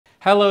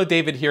Hello,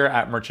 David here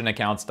at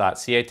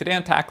merchantaccounts.ca. Today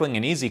I'm tackling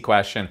an easy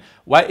question.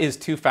 What is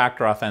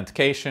two-factor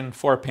authentication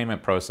for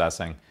payment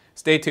processing?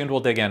 Stay tuned, we'll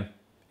dig in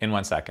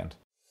 1 second.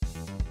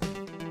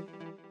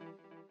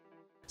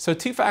 So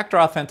two-factor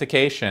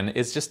authentication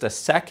is just a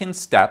second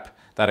step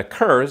that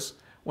occurs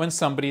when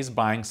somebody's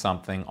buying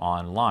something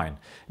online.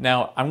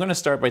 Now, I'm going to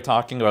start by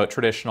talking about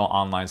traditional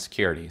online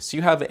security. So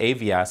you have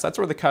AVS, that's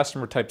where the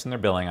customer types in their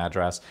billing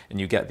address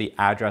and you get the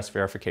address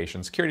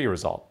verification security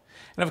result.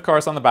 And of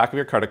course, on the back of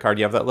your credit card,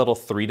 you have that little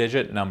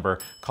 3-digit number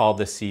called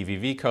the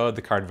CVV code,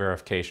 the card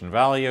verification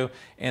value,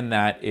 and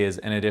that is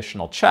an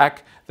additional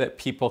check that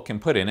people can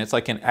put in. It's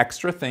like an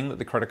extra thing that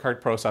the credit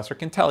card processor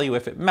can tell you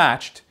if it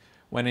matched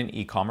when an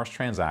e-commerce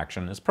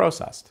transaction is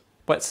processed.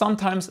 But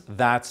sometimes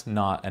that's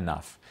not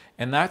enough.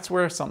 And that's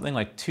where something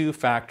like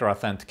two-factor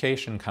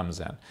authentication comes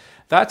in.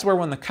 That's where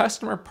when the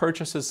customer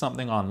purchases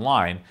something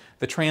online,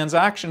 the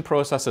transaction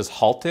process is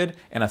halted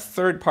and a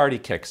third party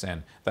kicks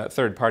in. That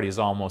third party is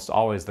almost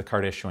always the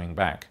card issuing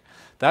bank.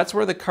 That's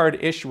where the card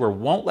issuer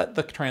won't let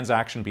the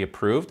transaction be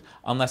approved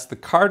unless the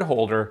card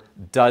holder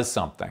does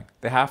something.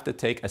 They have to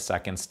take a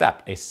second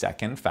step, a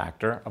second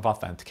factor of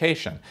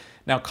authentication.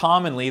 Now,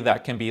 commonly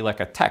that can be like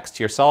a text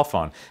to your cell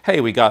phone.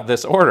 Hey, we got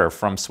this order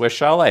from Swiss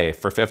Chalet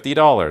for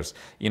 $50.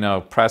 You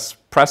know, press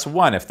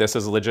 1 if this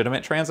is a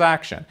legitimate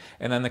transaction.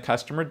 And then the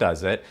customer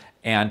does it,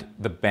 and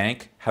the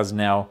bank has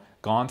now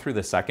gone through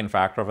the second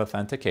factor of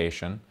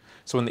authentication.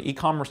 So when the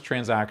e-commerce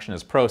transaction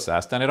is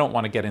processed, and I don't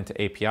want to get into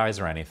APIs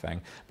or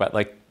anything, but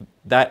like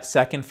that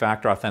second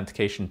factor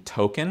authentication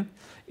token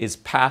is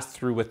passed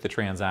through with the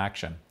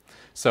transaction.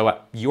 So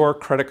your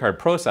credit card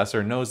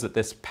processor knows that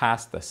this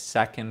passed the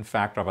second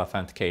factor of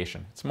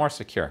authentication. It's more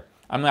secure.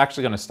 I'm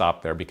actually going to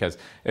stop there because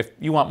if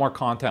you want more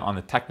content on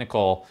the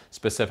technical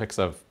specifics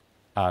of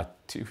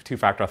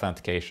two-factor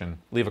authentication,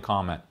 leave a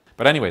comment.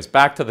 But anyways,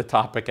 back to the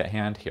topic at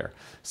hand here.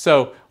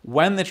 So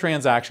when the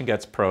transaction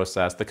gets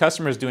processed, the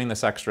customer is doing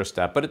this extra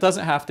step, but it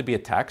doesn't have to be a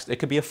text. It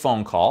could be a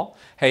phone call.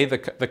 Hey, the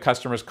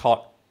customer's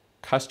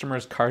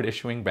card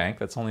issuing bank,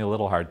 that's only a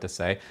little hard to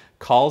say,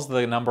 calls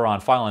the number on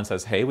file and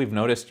says, hey, we've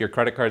noticed your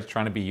credit card's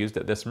trying to be used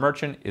at this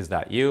merchant. Is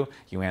that you?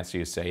 You answer,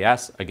 you say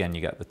yes. Again,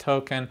 you get the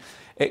token.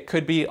 It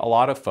could be a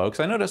lot of folks.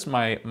 I noticed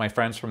my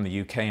friends from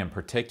the UK in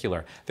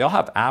particular, they all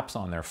have apps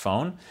on their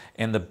phone,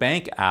 and the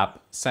bank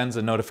app sends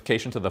a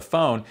notification to the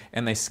phone,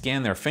 and they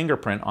scan their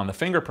fingerprint on the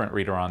fingerprint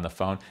reader on the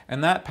phone,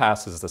 and that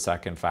passes the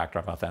second factor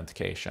of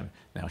authentication.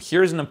 Now,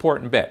 here's an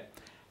important bit.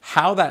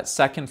 How that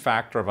second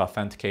factor of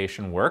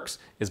authentication works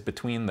is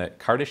between the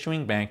card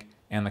issuing bank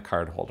and the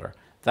card holder.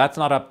 That's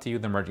not up to you,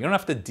 the merchant. You don't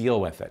have to deal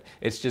with it.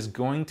 It's just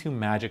going to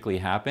magically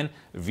happen.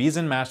 Visa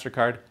and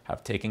MasterCard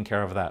have taken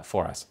care of that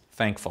for us,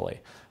 thankfully.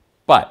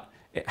 But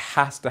it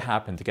has to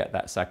happen to get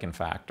that second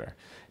factor.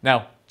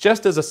 Now,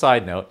 just as a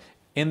side note,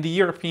 in the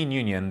European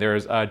Union,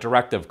 there's a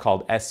directive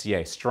called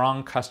SCA,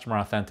 Strong Customer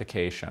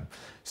Authentication.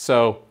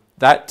 So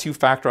that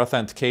two-factor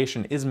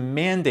authentication is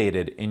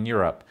mandated in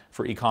Europe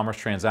for e-commerce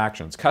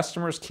transactions.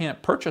 Customers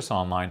can't purchase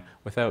online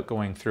without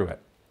going through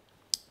it.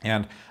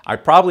 And I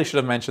probably should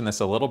have mentioned this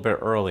a little bit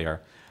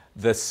earlier.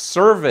 The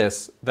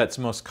service that's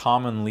most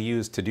commonly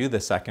used to do the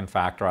second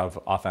factor of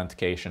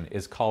authentication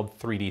is called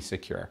 3D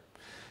Secure.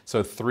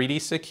 So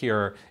 3D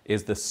Secure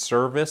is the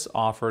service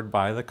offered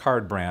by the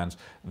card brands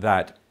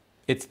that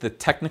it's the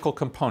technical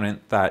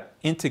component that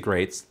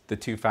integrates the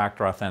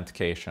two-factor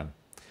authentication.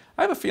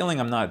 I have a feeling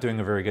I'm not doing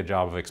a very good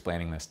job of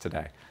explaining this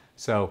today.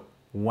 So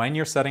when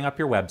you're setting up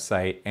your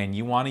website and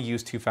you want to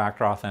use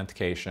two-factor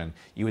authentication,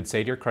 you would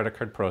say to your credit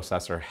card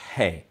processor,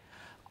 hey,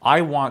 I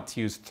want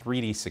to use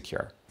 3D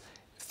Secure.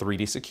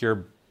 3D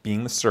Secure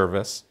being the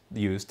service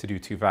used to do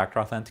two-factor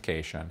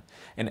authentication.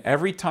 And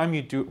every time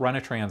you run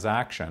a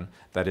transaction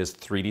that is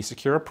 3D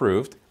Secure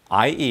approved,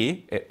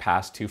 i.e. it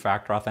passed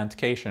two-factor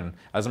authentication,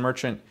 as a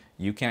merchant,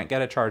 you can't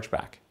get a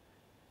chargeback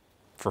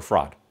for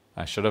fraud.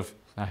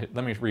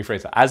 Let me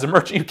rephrase that. As a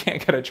merchant, you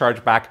can't get a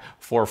chargeback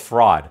for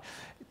fraud.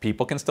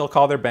 People can still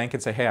call their bank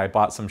and say, hey, I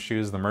bought some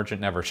shoes, the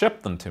merchant never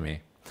shipped them to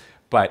me.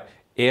 But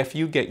if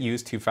you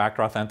use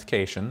two-factor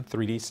authentication,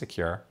 3D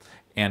Secure,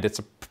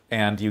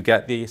 and you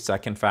get the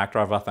second factor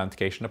of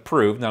authentication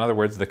approved, in other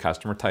words, the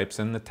customer types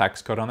in the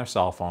text code on their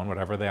cell phone,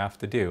 whatever they have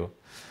to do,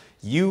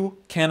 you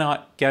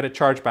cannot get a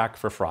chargeback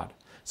for fraud.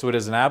 So it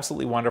is an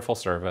absolutely wonderful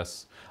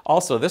service.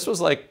 Also, this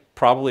was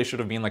probably should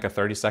have been like a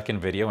 30-second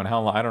video, and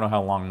I don't know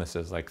how long this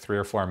is, like 3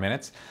 or 4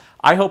 minutes.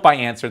 I hope I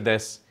answered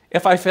this.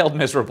 If I failed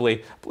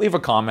miserably, leave a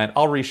comment.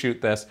 I'll reshoot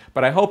this,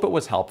 but I hope it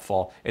was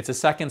helpful. It's a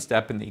second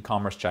step in the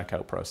e-commerce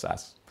checkout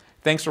process.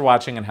 Thanks for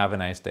watching and have a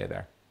nice day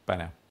there.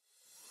 Bye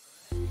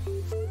now.